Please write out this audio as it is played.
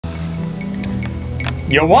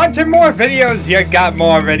You wanted more videos, you got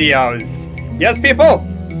more videos. Yes, people,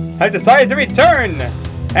 I've decided to return,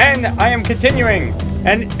 and I am continuing.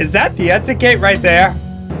 And is that the exit gate right there?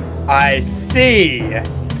 I see.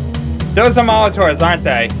 Those are Molitor's, aren't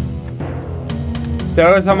they?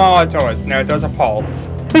 Those are Molitor's. No, those are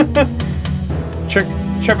Paul's.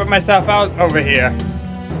 Tripping myself out over here.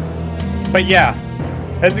 But yeah,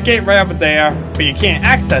 there's a gate right over there, but you can't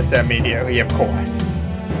access it immediately, of course.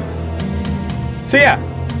 So yeah,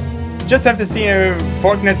 just after seeing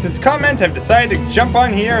Forknetz's comment, I've decided to jump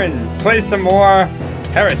on here and play some more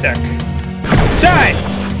Heretic. Die!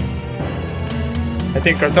 I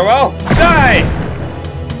think goes so well. Die!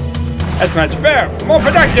 That's much better, more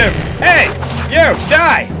productive. Hey, you,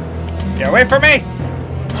 die! Get away from me!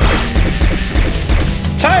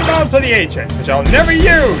 Time bombs for the agent, which I'll never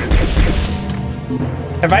use.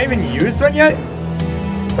 Have I even used one yet?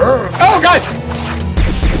 Oh god!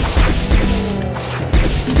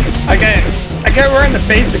 Again, we're in the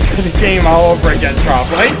basics of the game all over again,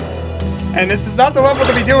 probably. And this is not the level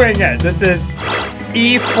to be doing it. This is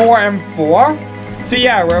E4M4. So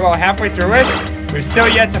yeah, we're about halfway through it. We've still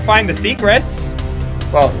yet to find the secrets.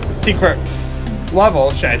 Well, the secret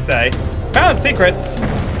level, should I say. Found secrets.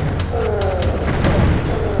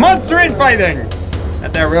 Monster infighting!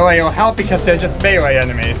 That really will help because they're just melee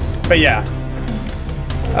enemies. But yeah.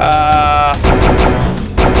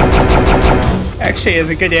 Actually, it's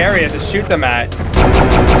a good area to shoot them at.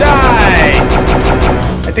 Die!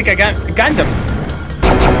 I think I got them.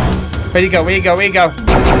 Where'd he go? Where'd he go? Where'd he go?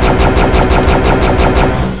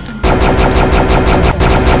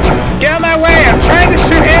 Get out of my way! I'm trying to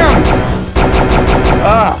shoot him!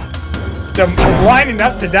 Ugh. I'm lining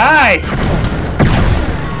up to die.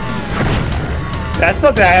 That's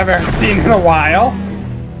something I haven't seen in a while.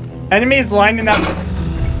 Enemies lining up.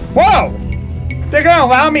 Whoa! They're gonna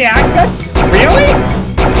allow me access? Really?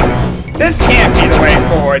 This can't be the way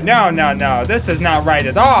forward. No, no, no. This is not right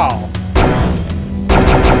at all.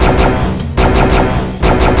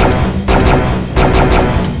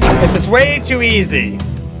 This is way too easy.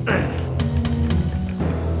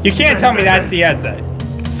 You can't tell me that's the exit.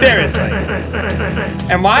 Seriously.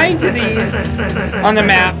 And why do these on the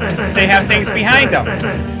map, they have things behind them?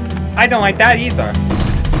 I don't like that either.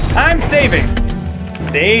 I'm saving.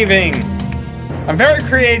 Saving. I'm very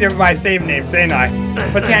creative with my save names, ain't I?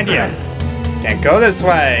 What's the idea? Can't go this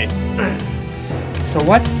way. So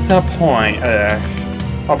what's the point?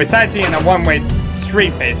 Well, besides being a one-way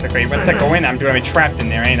street, basically. Once I go in, I'm doing it trapped in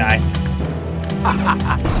there, ain't I?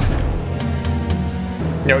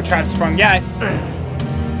 No trap sprung yet.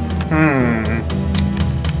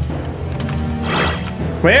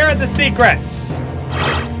 Where are the secrets?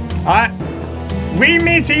 Lead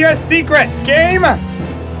me to your secrets, game!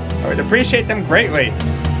 I would appreciate them greatly.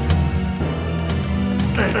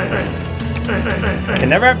 Can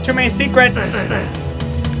never have too many secrets.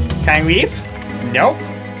 Can I leave? Nope.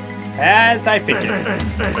 As I figured.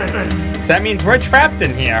 So that means we're trapped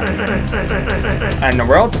in here. And the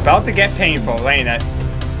world's about to get painful, ain't it?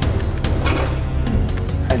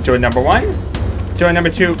 And door number 1. Door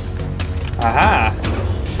number 2. Aha.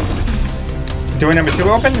 Door number 2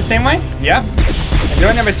 open the same way? Yep. And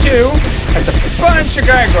door number 2 has a bunch of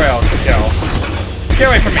gargoyles to kill. Get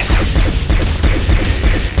away from me.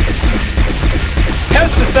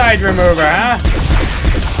 Pesticide remover, huh?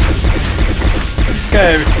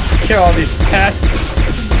 Gotta kill all these pests.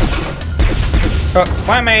 Oh,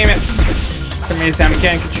 why am I aiming? For some reason I'm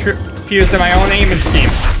getting confused in my own aiming scheme.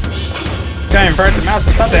 Gotta invert the mouse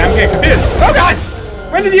or something, I'm getting confused. Oh god!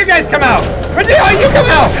 When did you guys come out? When the hell you come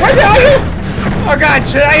out? Where the hell are you? Oh god,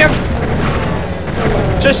 should I have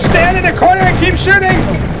just stand in the corner and keep shooting?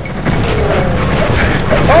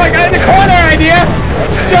 Oh, I got in the corner idea!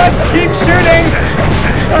 Just keep shooting!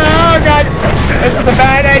 Oh god, this is a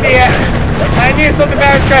bad idea. I knew something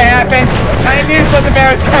bad was gonna happen. I knew something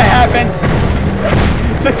bad was gonna happen.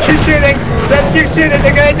 Just keep shooting. Just keep shooting.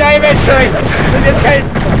 They're gonna die eventually. They just gotta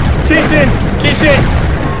keep shooting. Keep shooting.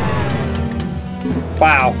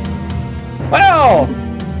 Wow. Well.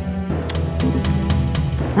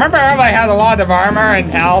 Remember how I had a lot of armor and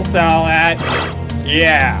health and all that?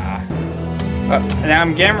 Yeah. Now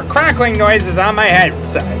I'm getting crackling noises on my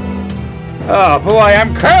headset. Oh boy,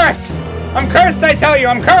 I'm cursed! I'm cursed, I tell you,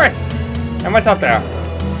 I'm cursed! And what's up there?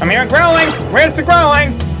 I'm hearing growling! Where's the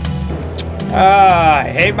growling? I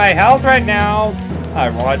hate my health right now. I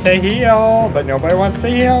want to heal, but nobody wants to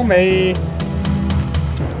heal me.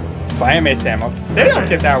 Fire mace ammo. They don't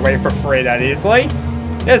give that away for free that easily.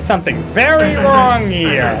 There's something very wrong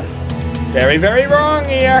here. Very, very wrong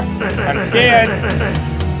here. I'm scared.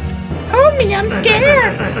 Help me, I'm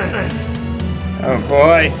scared. Oh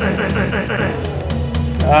boy.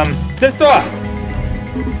 This door!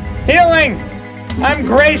 Healing! I'm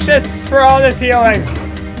gracious for all this healing!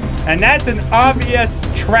 And that's an obvious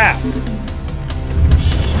trap.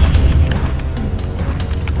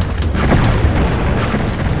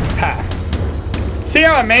 Ha. See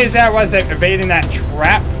how amazed I was at evading that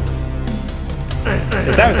trap?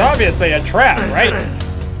 Because that was obviously a trap, right?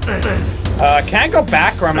 Can I go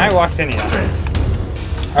back or am I locked in here?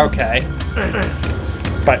 Okay.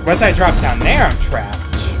 But once I drop down there, I'm trapped.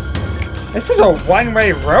 This is a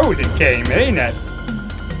one-way road game, ain't it?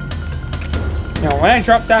 You know, when I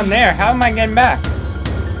drop down there, how am I getting back?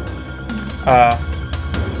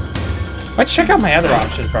 Let's check out my other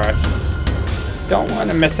options first. Don't want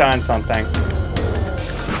to miss out on something.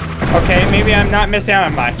 Okay, maybe I'm not missing out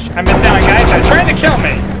on much. I'm missing out on guys that are trying to kill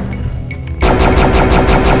me.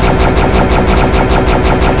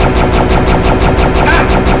 Ha!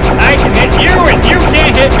 I can hit you and you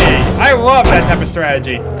can't hit me. I love that type of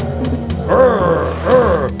strategy.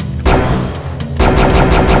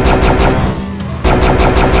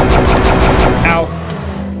 Ow.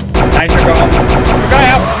 Nitro golems. Look at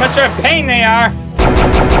how much of a pain they are.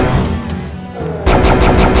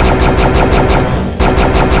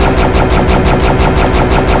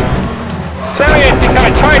 So it's become a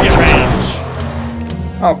target range.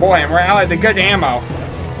 Oh boy, and we're out of the good ammo.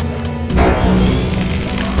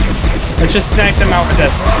 Let's just snipe them out with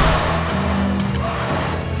this.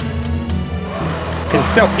 Can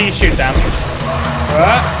still pea shoot them.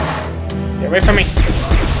 Get away from me.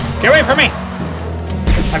 Get away from me.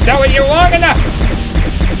 I've dealt with you long enough.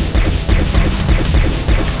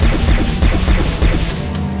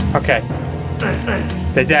 Okay.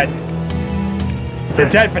 They're dead. They're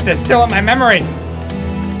dead, but they're still in my memory.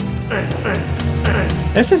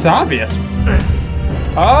 This is obvious.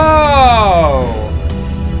 Oh!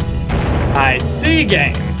 I see,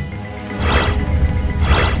 game.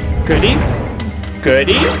 Goodies?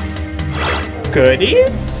 Goodies?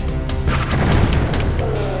 Goodies?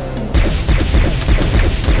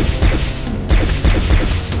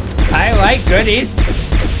 I like goodies.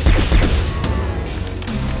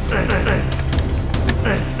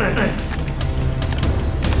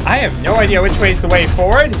 I have no idea which way is the way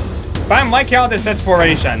forward, but I'm liking all this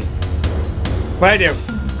exploration. What do I do?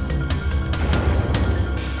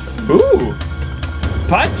 Ooh!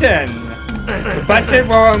 Button! The button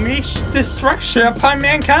will unleash destruction upon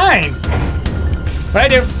mankind! What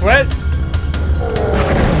do I do? What?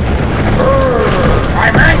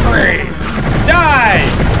 I'm angry! Die!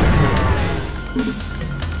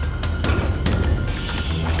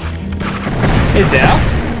 Is that?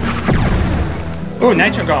 Ooh,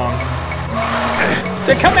 nitro golems.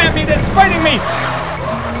 They're coming at me, they're spiting me!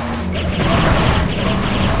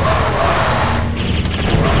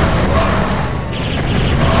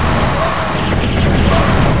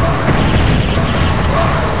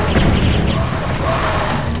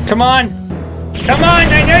 Come on! Come on!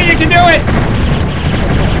 I know you can do it!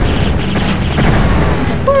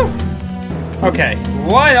 Woo. Okay,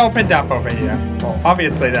 what opened up over here? Well,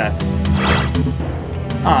 obviously this.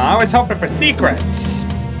 I was hoping for secrets.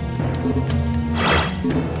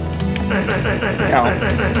 No.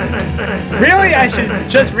 Really, I should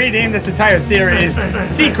just rename this entire series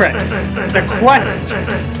Secrets. The quest.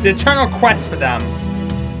 The eternal quest for them.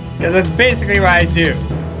 Because that's basically what I do.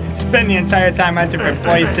 Spend the entire time hunting for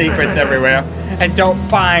play secrets everywhere and don't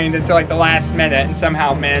find until like the last minute and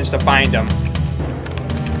somehow manage to find them.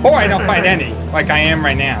 Or I don't find any, like I am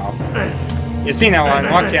right now. You've seen how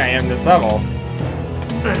unlucky I am this level.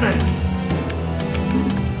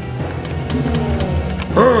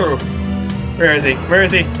 Ooh. Where is he? Where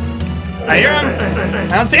is he? I hear him!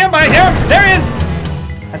 I don't see him, but I hear him! There he is!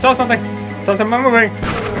 I saw something. Something moving.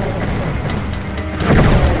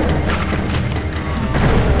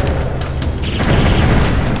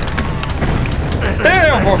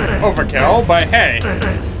 Overkill, but hey.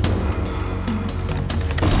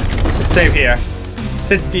 Let's save here.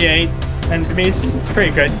 68 enemies. It's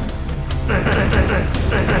pretty good.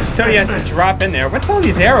 Still yet to drop in there. What's all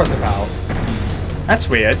these arrows about? That's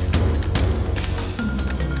weird.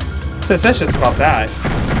 Suspicious about that.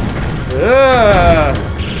 Ugh.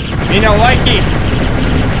 Me no likey.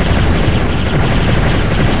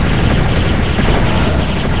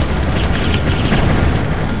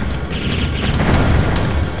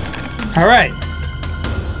 Alright.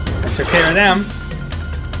 Let's take care of them.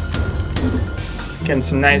 Getting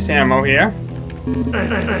some nice ammo here.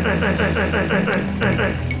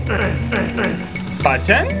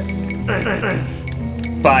 Button.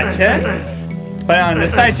 Button. But on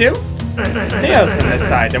this side too? Stairs on this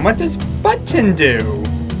side. And what does button do?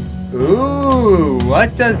 Ooh,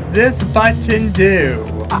 what does this button do?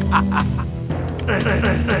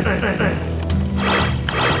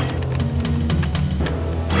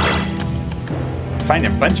 Find a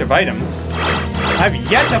bunch of items. I've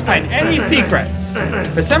yet to find any secrets.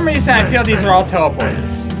 For some reason, I feel these are all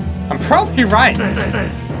teleporters. I'm probably right.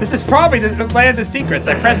 This is probably the layer of the secrets.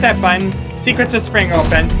 I press that button, secrets will spring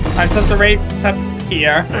open. I'm supposed to race up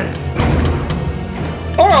here.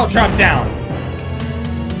 Or I'll drop down.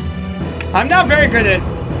 I'm not very good at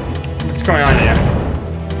what's going on here.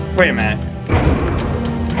 Wait a minute.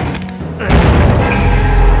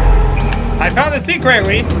 I found a secret at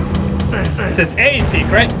least. It says a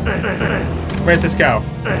secret. Where does this go?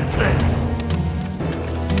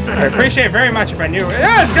 I appreciate it very much if I knew.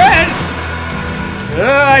 Yes, go ahead!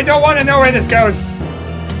 I don't want to know where this goes.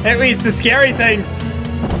 It leads to scary things.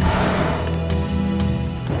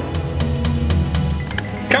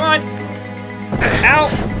 Come on! Ow!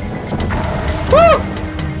 Woo!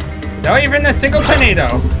 Not even a single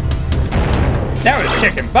tornado. That was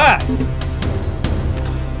kicking butt.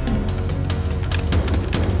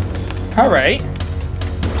 Alright.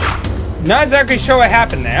 Not exactly sure what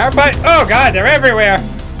happened there, but oh god, they're everywhere!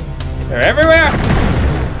 They're everywhere!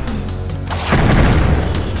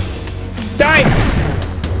 Die!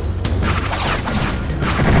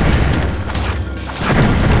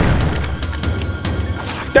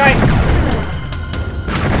 Die!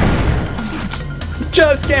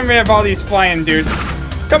 Just getting rid of all these flying dudes.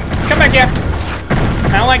 Come back here!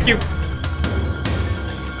 I don't like you.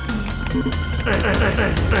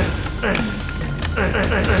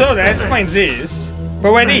 So that explains these.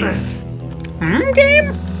 But what are these?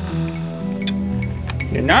 Game?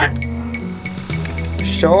 You're not?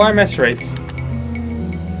 Show our mess race.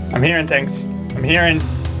 I'm hearing things. I'm hearing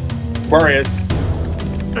warriors.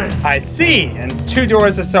 I see, and 2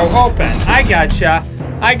 doors are so open. I gotcha.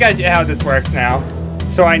 I got you how this works now.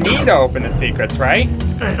 So I need to open the secrets, right?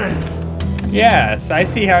 Yes, I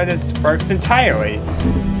see how this works entirely.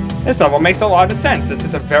 This level makes a lot of sense. This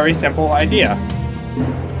is a very simple idea.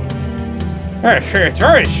 It's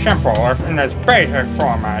very simple in this basic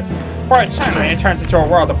format, but suddenly it turns into a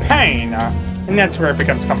world of pain, and that's where it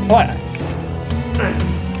becomes complex.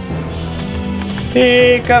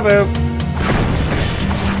 Peekaboo.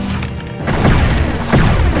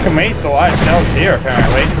 You can waste a lot of shells here,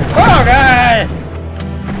 apparently. Oh god!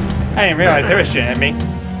 I didn't realize they were shooting at me.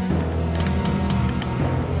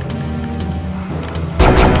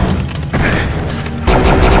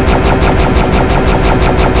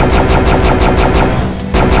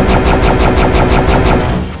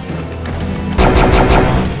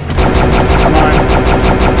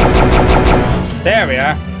 There we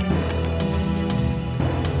are.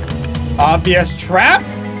 Obvious trap?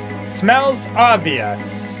 Smells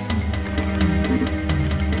obvious.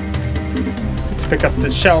 Let's pick up the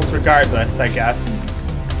shells regardless, I guess.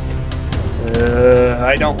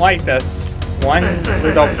 I don't like this. One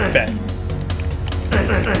little bit.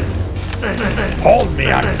 Hold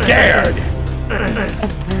me, I'm scared!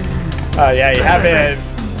 Oh yeah, you have a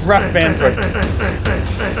rough bands with.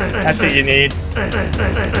 That's what you need.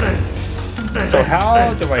 So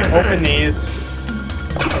how do I open these?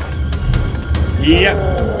 Yep.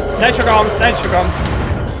 Nitro bombs, nitro bombs.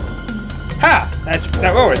 Ha!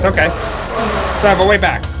 That works, okay. So I have a way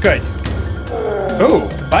back. Good. Ooh,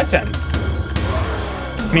 button.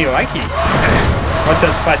 Me likey. What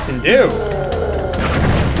does button do?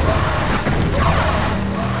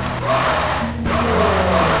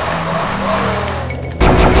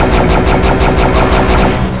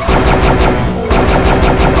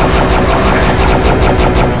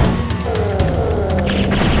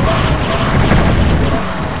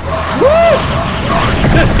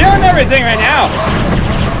 Just killing everything right now.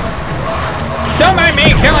 Don't mind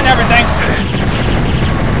me killing everything.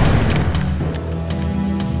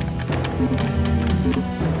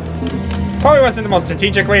 Probably wasn't the most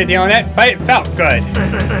strategic way of dealing with it, but it felt good.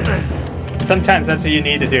 Sometimes that's what you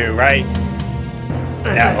need to do, right?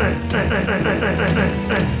 No.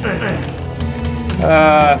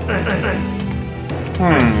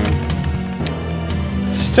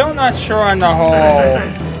 Still not sure on the whole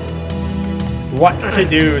what to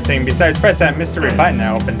do thing besides press that mystery button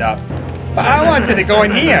that opened up. But I wanted to go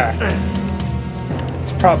in here.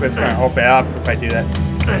 It's probably just going to open up if I do that.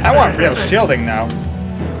 I want real shielding though.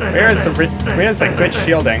 Where's the good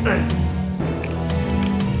shielding?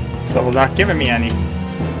 So they're not giving me any.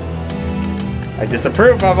 I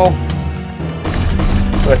disapprove, level.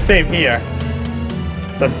 So let's save here.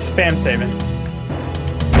 So I'm spam saving.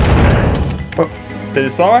 Oh, did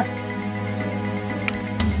it slower?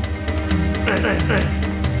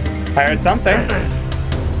 I heard something.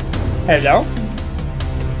 Hello?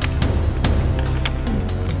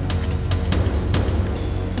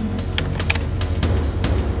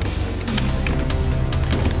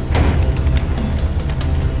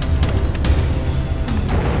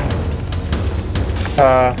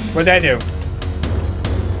 What did I do?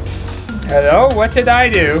 Hello? What did I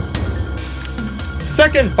do?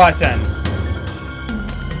 Second button.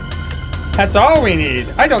 That's all we need.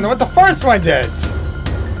 I don't know what the first one did.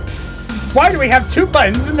 Why do we have two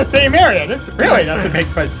buttons in the same area? This really doesn't make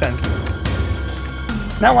much sense.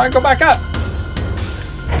 Now I want to go back up.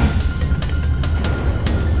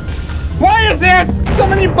 Why is there so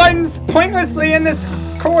many buttons pointlessly in this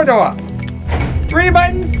corridor? 3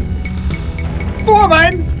 buttons? 4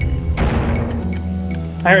 buttons?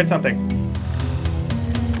 I heard something.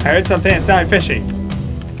 I heard something that sounded fishy.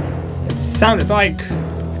 It sounded like...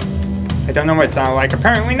 I don't know what it sounded like.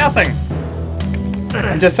 Apparently nothing.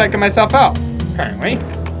 I'm just psyching myself out. Apparently.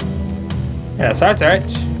 Yes, that's right.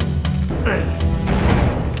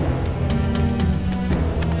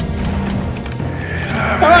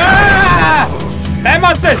 Ah! Bad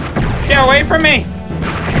monsters! Get away from me!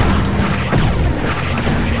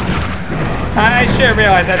 I should have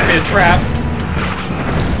realized that to be a trap.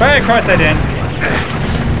 But of course I didn't.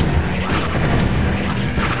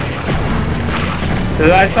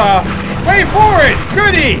 Because I saw... Way forward!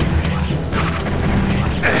 Goody!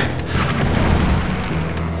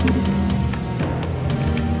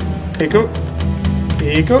 Piku.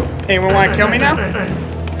 Piku. Anyone want to kill me now?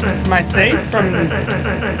 Am I safe from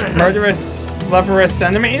murderous, loverous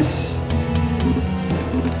enemies?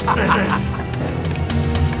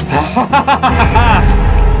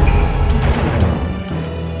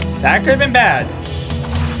 That could have been bad.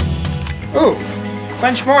 Ooh,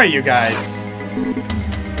 bunch more of you guys.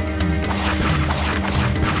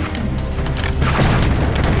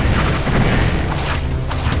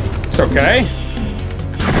 It's okay.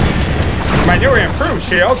 My new improved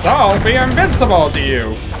shields, I'll be invincible to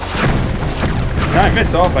you. Not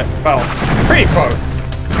invincible, but, well, pretty close.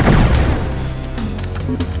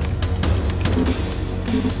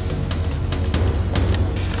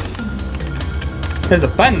 There's a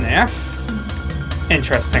button there.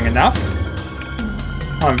 Interesting enough.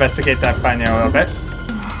 I'll investigate that button a little bit.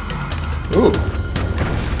 Ooh.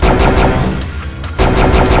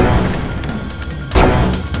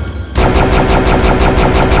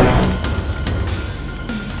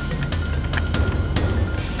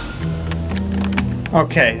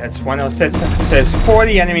 Okay, that's 106. It says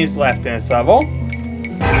 40 enemies left in this level.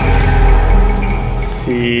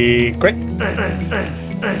 Secret.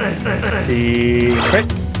 Secret.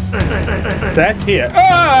 So that's here.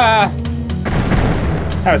 Ah!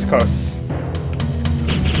 That was close.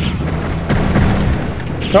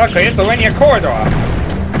 Luckily, it's a linear corridor.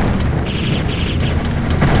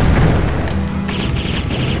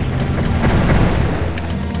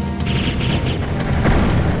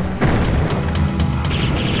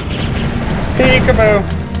 Peekaboo.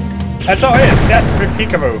 That's all it is. Desperate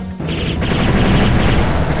peekaboo.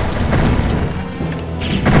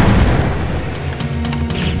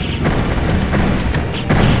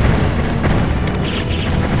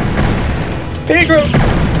 Peekaboo.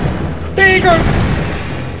 Peekaboo.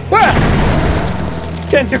 Wah!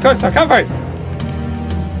 Getting too close for comfort.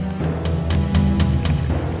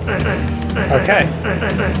 Okay.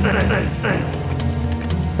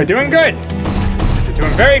 We're doing good. We're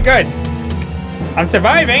doing very good. I'm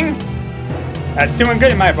surviving! That's doing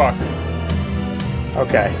good in my book.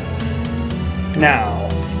 Okay. Now,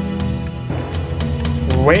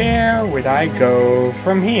 where would I go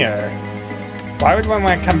from here? Why would one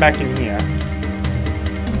want to come back in here?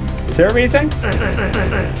 Is there a reason?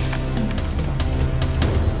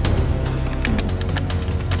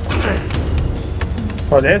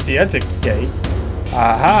 Well, there's the exit gate.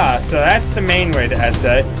 Aha, so that's the main way to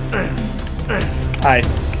exit. I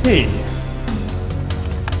see.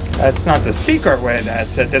 That's not the secret way to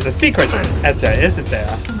exit. There's a secret exit, isn't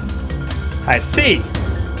there? I see.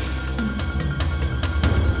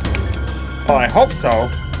 Well, I hope so.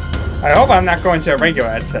 I hope I'm not going to a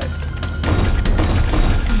regular exit.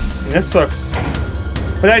 And this looks...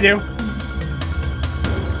 What did I do?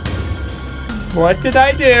 What did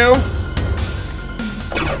I do?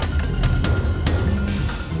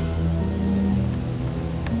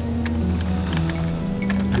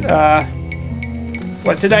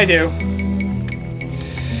 What did I do?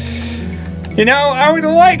 You know, I would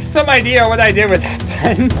like some idea what I did with that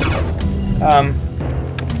pen.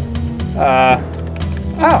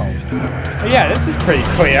 Oh. Yeah, this is pretty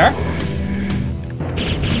clear.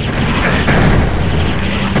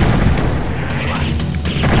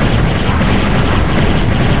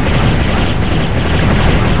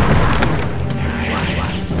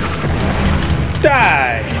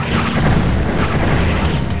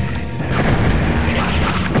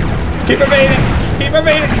 evading! Keep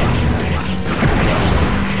evading!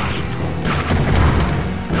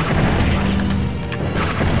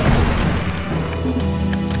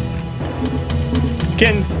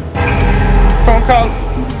 Kittens. Phone calls.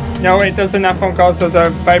 No, wait, those are not phone calls. Those are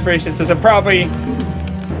vibrations. Those are probably...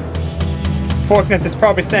 Forknet is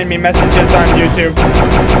probably sending me messages on YouTube.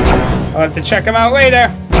 I'll have to check them out later.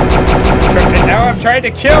 Now I'm trying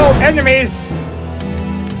to kill enemies.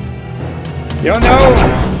 You'll know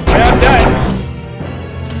when I'm done.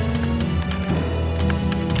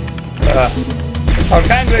 I'll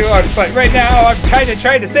kindly look, but right now I'm kind of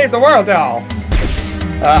trying to save the world all.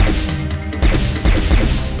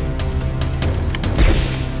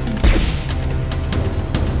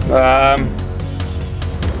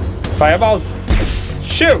 Fireballs.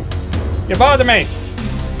 Shoot! You bother me.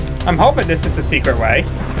 I'm hoping this is the secret way.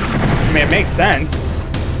 I mean, it makes sense.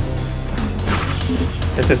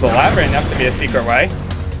 This is elaborate enough to be a secret way.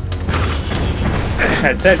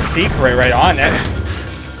 It said secret right on it.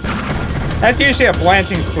 That's usually a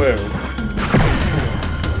blanting clue.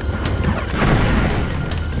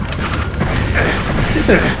 This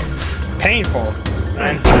is painful,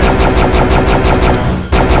 man.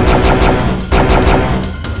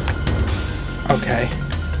 Okay.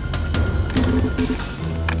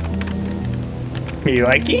 Me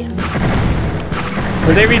likey?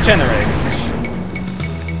 Will they regenerate?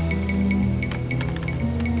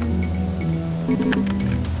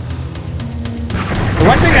 The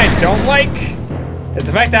one thing I don't like is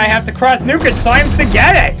the fact that I have to cross nuclear slimes to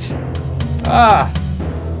get it!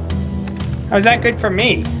 How's that good for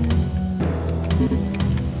me?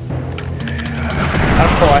 Of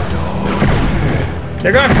course.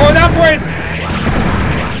 They're going to float upwards!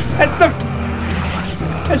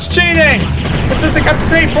 That's cheating! This doesn't come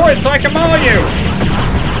straight forward so I can maul you!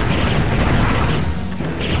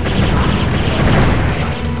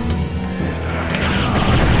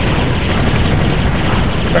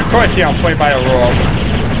 But of course you don't play by the rules.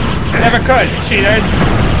 You never could, cheaters.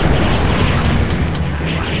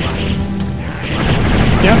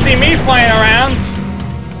 You don't see me flying around.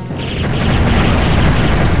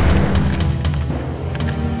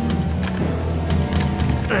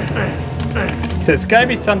 So it's gotta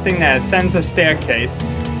be something that ascends a staircase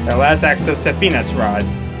that allows access to Phoenix Rod.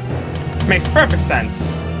 Makes perfect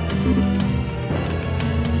sense.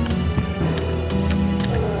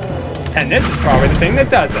 And this is probably the thing that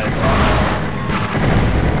does it.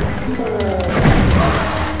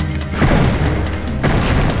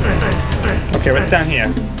 Okay, what's down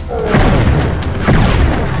here?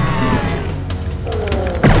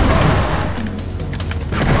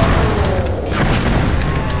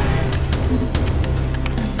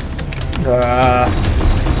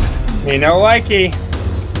 Me no likey.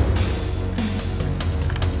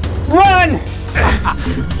 Run!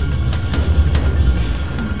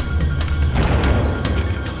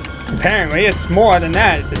 Apparently, it's more than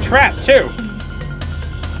that. It's a trap, too.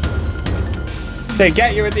 So they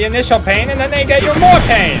get you with the initial pain, and then they get you more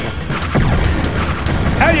pain.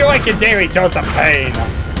 How do you like your daily dose of pain?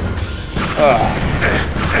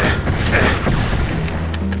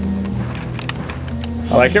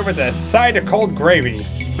 I like it with a side of cold gravy.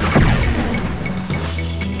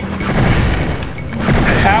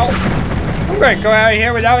 How? I'm going to go out of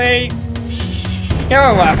here without a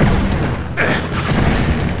yellow left.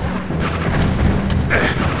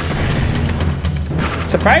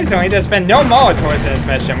 Surprisingly, there's been no Molotovs in this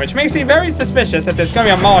mission, which makes me very suspicious that there's going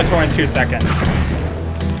to be a Molotov in 2 seconds.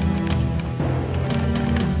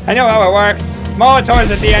 I know how it works.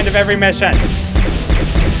 Molotovs at the end of every mission.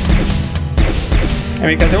 And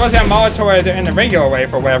because there wasn't a Molotov in the regular way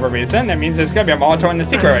for whatever reason, that means there's going to be a Molotov in the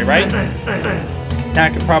secret way, right? Now I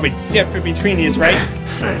can probably dip in between these, right?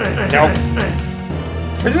 Nope.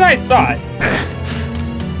 Which is a nice thought.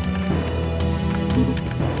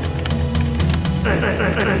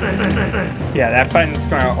 Yeah, that button's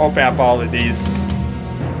going to open up all of these.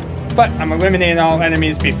 But I'm eliminating all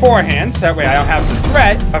enemies beforehand, so that way I don't have the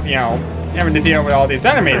threat of, you know, having to deal with all these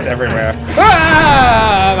enemies everywhere.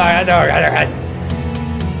 Ah! My God, oh God.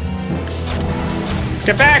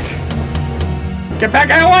 Get back! Get back!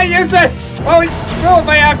 I don't want to use this! Oh, no, if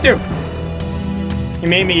I have to! You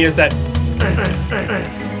made me use it.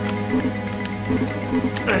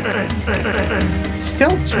 Still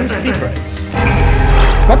 2 secrets.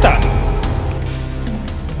 What the?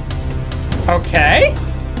 Okay.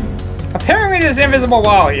 Apparently there's an invisible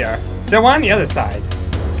wall here. Is there one on the other side?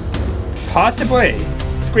 Possibly.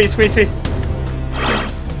 Squeeze, squeeze, squeeze.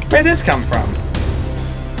 Where'd this come from?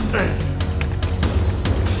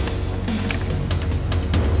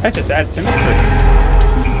 That just adds to mystery.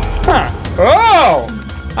 Huh. Oh!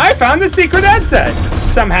 I found the secret exit!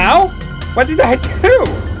 Somehow? What did I do?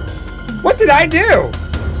 What did I do?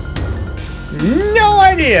 No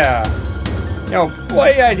idea! No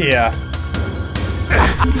bloody idea.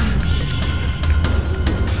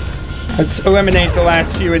 Let's eliminate the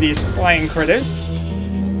last few of these flying critters.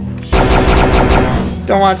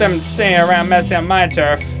 Don't want them staying around messing up my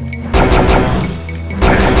turf.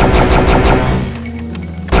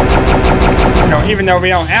 No, even though we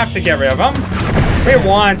don't have to get rid of them, we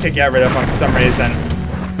want to get rid of them for some reason.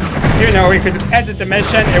 Even though we could exit the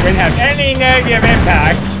mission, it wouldn't have any negative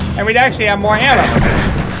impact, and we'd actually have more ammo.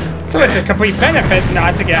 So it's a complete benefit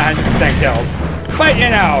not to get 100% kills. But you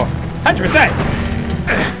know, 100%.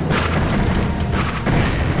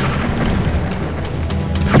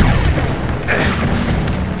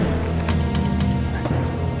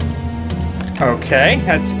 Okay,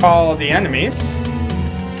 that's all the enemies.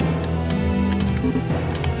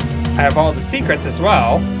 I have all the secrets as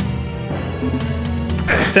well.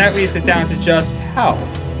 So that leaves it down to just health.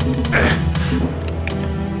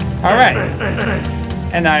 Alright.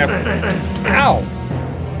 And I have... Ow!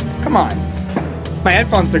 Come on. My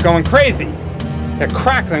headphones are going crazy. They're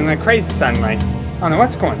crackling like crazy suddenly. I don't know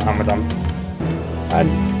what's going on with them. I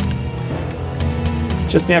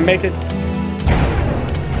just need to make it...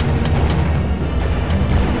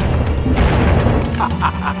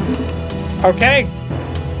 Okay.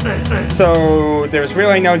 So there's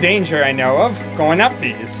really no danger I know of going up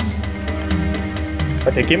these.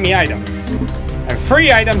 But they give me items. And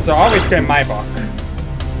free items are always good in my book.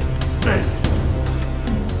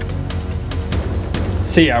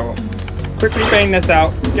 See, I will quickly bang this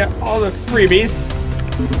out. Get all the freebies.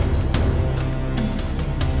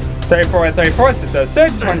 34, 34,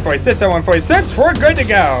 606, 146, 146. We're good to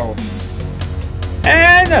go.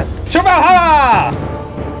 And Chihuahua!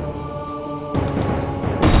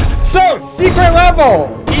 So, secret level!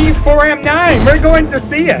 E4M9, we're going to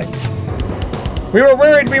see it! We were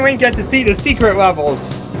worried we wouldn't get to see the secret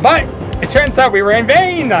levels, but it turns out we were in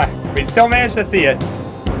vain! We still managed to see it.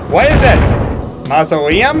 What is it?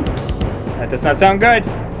 Mausoleum? That does not sound good.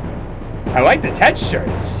 I like the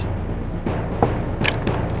textures.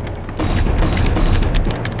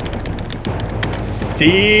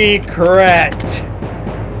 Secret!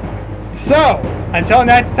 So, until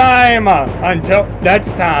next time,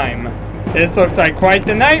 this looks like quite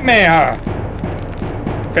the nightmare.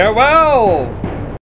 Farewell!